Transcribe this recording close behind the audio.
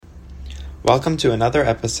Welcome to another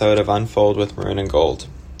episode of Unfold with Maroon and Gold.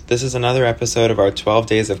 This is another episode of our 12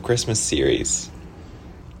 Days of Christmas series.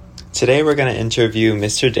 Today we're going to interview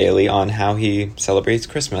Mr. Daly on how he celebrates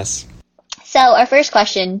Christmas. So our first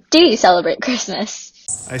question, do you celebrate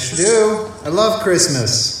Christmas? I sure do. I love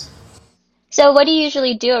Christmas. So what do you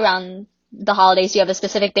usually do around the holidays? Do you have a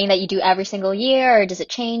specific thing that you do every single year, or does it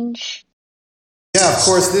change? Yeah, of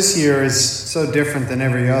course, this year is so different than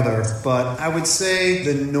every other, but I would say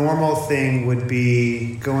the normal thing would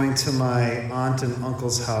be going to my aunt and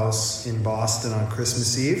uncle's house in Boston on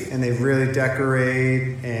Christmas Eve, and they really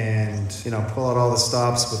decorate and, pull out all the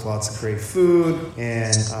stops with lots of great food,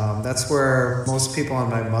 and that's where most people on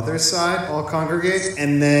my mother's side all congregate.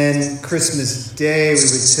 And then Christmas Day, we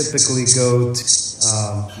would typically go to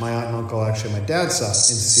my aunt and uncle, actually my dad's side, and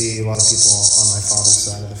see a lot of people on my father's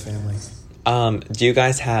side of the family. Do you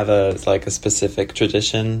guys have a specific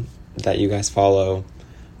tradition that you guys follow,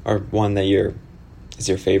 or one that is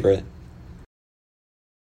your favorite?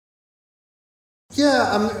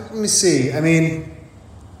 Yeah, let me see. I mean,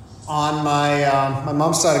 on my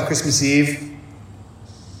mom's side of Christmas Eve,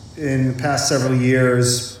 in the past several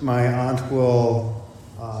years, my aunt will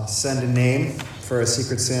send a name for a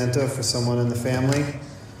Secret Santa for someone in the family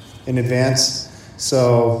in advance.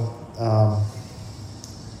 So,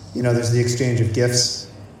 there's the exchange of gifts,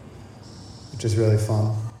 which is really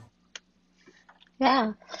fun.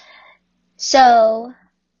 Yeah. So,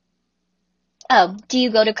 do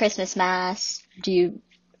you go to Christmas Mass? Do you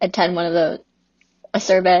attend a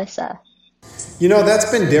service?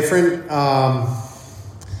 That's been different. I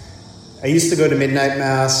used to go to midnight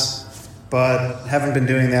Mass, but haven't been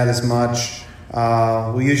doing that as much.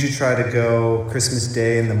 We usually try to go Christmas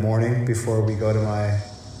Day in the morning before we go to my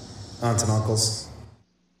aunts and uncles.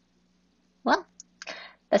 Well,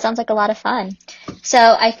 that sounds like a lot of fun.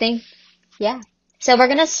 So So we're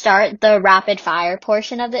going to start the rapid fire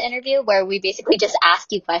portion of the interview where we basically just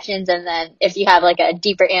ask you questions, and then if you have a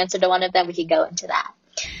deeper answer to one of them, we can go into that.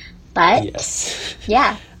 But Yes.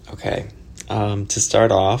 Yeah. Okay. To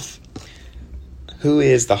start off, who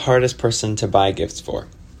is the hardest person to buy gifts for?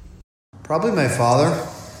 Probably my father.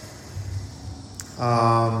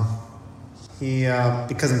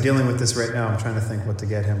 Because I'm dealing with this right now, I'm trying to think what to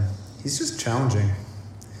get him. He's just challenging.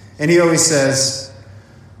 And he always says,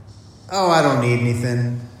 I don't need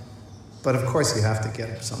anything. But of course you have to get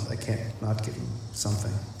him something. I can't not give him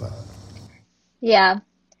something. But Yeah.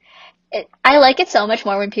 I like it so much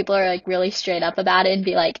more when people are really straight up about it and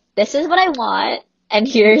be like, this is what I want, and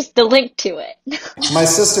here's the link to it. My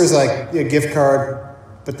sister's like, a gift card,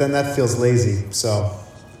 but then that feels lazy. So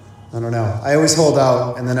I don't know. I always hold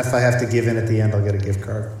out, and then if I have to give in at the end, I'll get a gift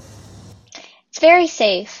card. It's very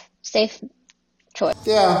safe choice.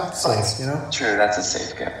 Yeah, safe, True, that's a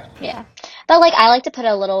safe gift. Yeah. But I like to put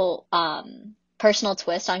a little personal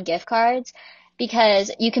twist on gift cards,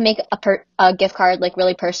 because you can make a gift card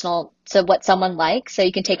really personal to what someone likes. So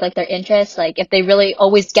you can take their interests. If they really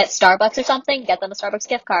always get Starbucks or something, get them a Starbucks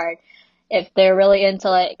gift card. If they're really into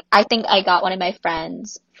I think I got one of my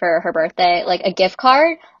friends for her birthday, a gift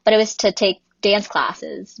card, but it was to take dance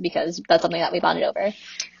classes because that's something that we bonded over.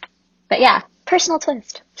 But yeah, personal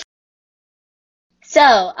twist.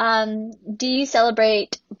 So, do you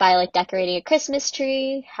celebrate by decorating a Christmas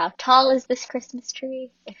tree? How tall is this Christmas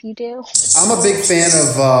tree, if you do? I'm a big fan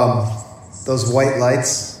of those white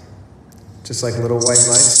lights, just little white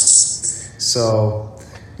lights. So,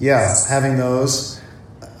 yeah, having those.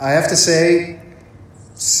 I have to say,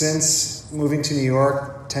 since moving to New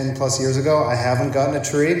York 10 plus years ago, I haven't gotten a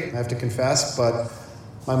tree, I have to confess, but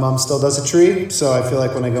my mom still does a tree, so I feel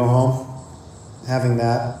like when I go home, having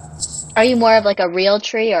that. Are you more of a real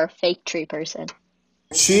tree or a fake tree person?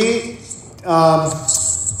 She,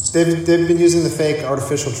 they've been using the fake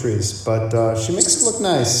artificial trees, but she makes it look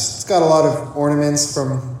nice. It's got a lot of ornaments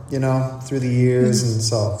from, through the years, and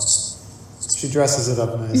so she dresses it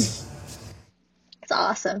up nice. It's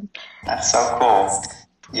awesome. That's so cool.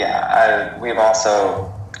 Yeah, we've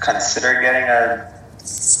also considered getting a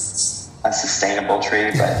sustainable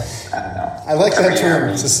tree, but I don't know. I like that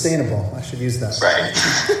term, sustainable. I should use that. Right.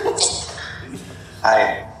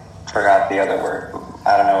 I forgot the other word.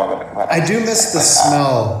 I don't know what I do miss the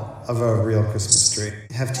smell of a real Christmas tree.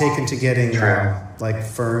 Have taken to getting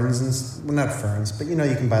ferns and not ferns, but you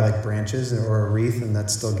can buy branches or a wreath, and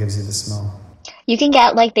that still gives you the smell. You can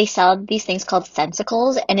get they sell these things called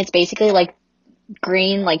sensicles, and it's basically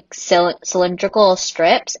green cylindrical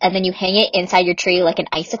strips, and then you hang it inside your tree like an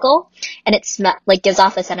icicle, and it gives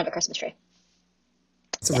off the scent of a Christmas tree.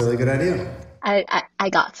 It's a really good idea. I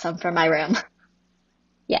got some for my room.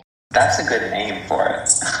 That's a good name for it,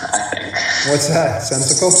 I think. What's that?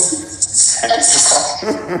 Sensical?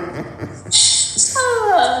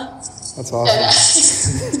 That's awesome.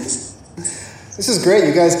 This is great.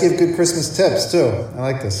 You guys give good Christmas tips too. I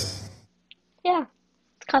like this. Yeah,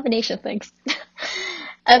 it's a combination of things.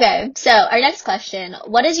 Okay, so our next question.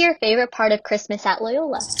 What is your favorite part of Christmas at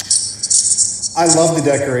Loyola? I love the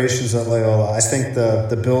decorations at Loyola. I think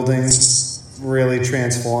the building really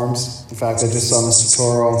transforms. In fact, I just saw Mr.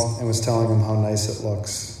 Toro and was telling him how nice it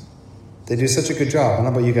looks. They do such a good job. I don't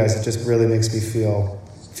know about you guys. It just really makes me feel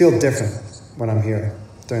different when I'm here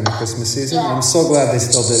during the Christmas season. Yeah. And I'm so glad they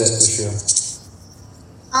still did it this year.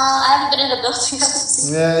 I haven't been in the building yet.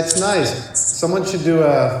 Yeah, it's nice. Someone should do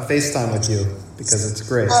a FaceTime with you because it's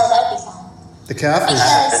great. Oh, that'd be fun. The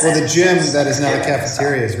the gym that is now the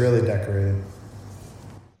cafeteria is really decorated.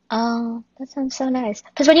 Oh, that sounds so nice.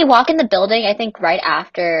 Because when you walk in the building, I think right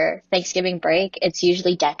after Thanksgiving break, it's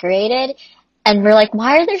usually decorated. And we're like,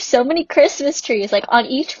 why are there so many Christmas trees? Like on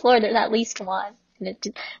each floor, there's at least one. And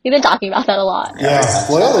we've been talking about that a lot. Yeah,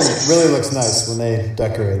 Loyola really looks nice when they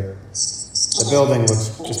decorate it. The building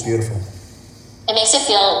looks just beautiful. It makes it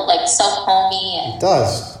feel like so homey It and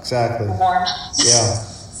does, exactly. warm. Yeah,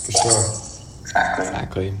 for sure.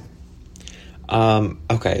 Exactly.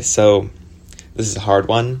 Okay, so this is a hard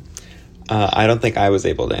one. I don't think I was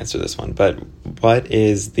able to answer this one, but what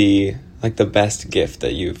is the best gift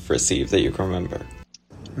that you've received that you can remember?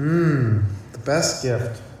 The best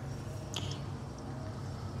gift.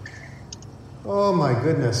 Oh my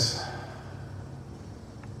goodness.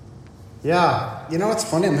 Yeah, you know what's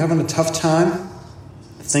funny? I'm having a tough time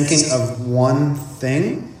thinking of one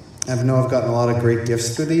thing. I know I've gotten a lot of great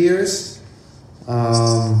gifts through the years.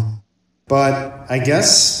 But I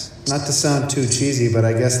guess, not to sound too cheesy, but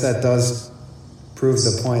I guess that does prove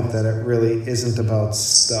the point that it really isn't about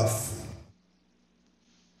stuff.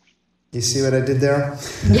 You see what I did there?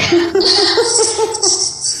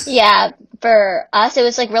 Yeah, for us, it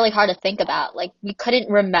was like really hard to think about. Like we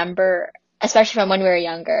couldn't remember, especially from when we were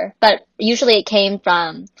younger. But usually it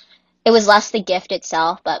was less the gift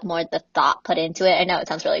itself, but more the thought put into it. I know it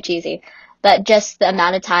sounds really cheesy, but just the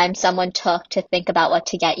amount of time someone took to think about what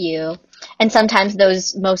to get you. And sometimes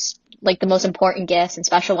those the most important gifts and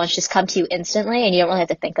special ones just come to you instantly and you don't really have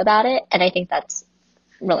to think about it. And I think that's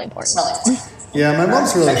really important. Yeah, my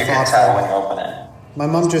mom's really And you can tell when thoughtful. you open it. My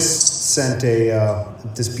mom just sent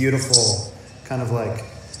this beautiful kind of like,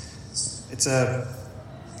 it's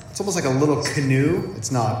almost like a little canoe. It's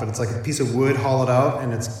not, but it's like a piece of wood hollowed out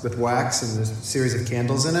and it's with wax and there's a series of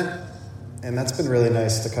candles in it. And that's been really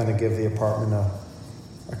nice to kind of give the apartment a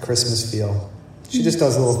Christmas feel. She just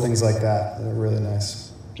does little things like that that are really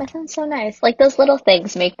nice. That sounds so nice. Like those little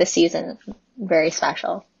things make the season very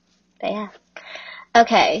special. But yeah.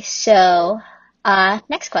 Okay, so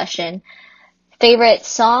next question. Favorite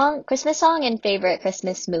song, Christmas song, and favorite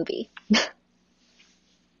Christmas movie?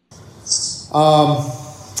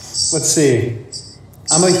 Let's see.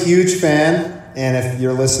 I'm a huge fan, and if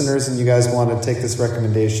you're listeners and you guys want to take this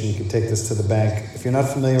recommendation, you can take this to the bank. If you're not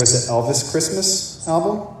familiar with the Elvis Christmas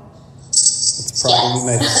album, it's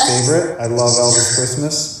probably my favorite. I love Elvis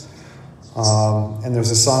Christmas. And there's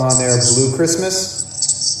a song on there, Blue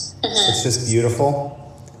Christmas. It's just beautiful.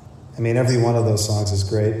 I mean, every one of those songs is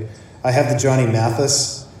great. I have the Johnny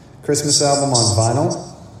Mathis Christmas album on vinyl,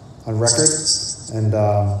 on record, and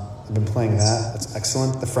I've been playing that. That's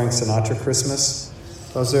excellent. The Frank Sinatra Christmas.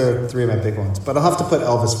 Those are three of my big ones. But I'll have to put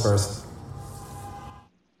Elvis first.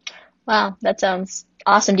 Wow, that sounds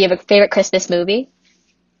awesome. Do you have a favorite Christmas movie?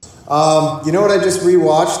 You know what I just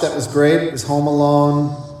rewatched that was great? It was Home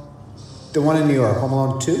Alone, the one in New York, Home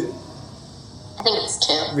Alone 2? I think it's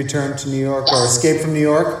 2. Return to New York or Escape from New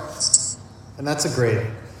York. And that's a great.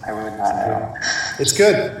 I would not know. It's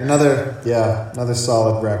good. Another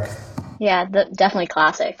solid rec. Yeah, definitely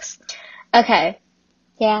classics. Okay,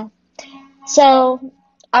 yeah. So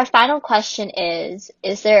our final question is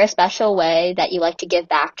there a special way that you like to give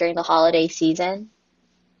back during the holiday season?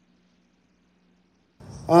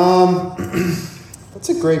 That's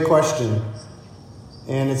a great question.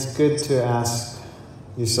 And it's good to ask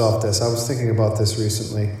yourself this. I was thinking about this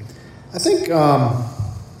recently. I think,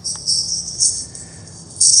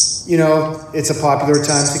 it's a popular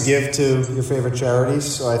time to give to your favorite charities.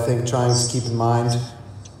 So I think trying to keep in mind,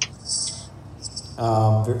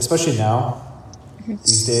 especially now,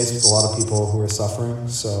 these days, with a lot of people who are suffering.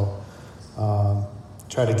 So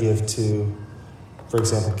try to give to, for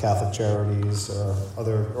example, Catholic charities or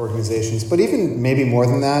other organizations. But even maybe more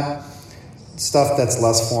than that, stuff that's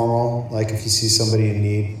less formal, like if you see somebody in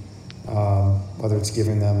need, whether it's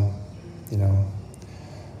giving them,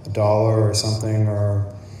 $1 or something,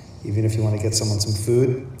 or even if you want to get someone some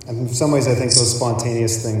food, And in some ways, I think those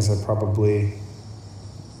spontaneous things are probably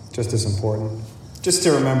just as important. Just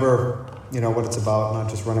to remember, what it's about, not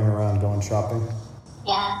just running around going shopping.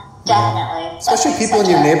 Yeah, definitely. Especially people in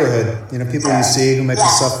your neighborhood, people you see who might be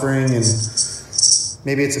suffering, and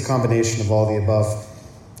maybe it's a combination of all the above.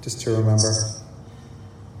 Just to remember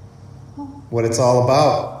what it's all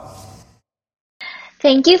about.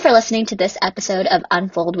 Thank you for listening to this episode of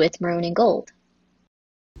Unfold with Maroon and Gold.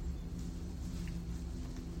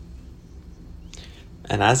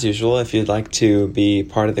 And as usual, if you'd like to be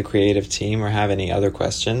part of the creative team or have any other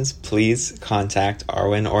questions, please contact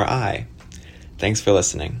Arwen or I. Thanks for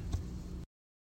listening.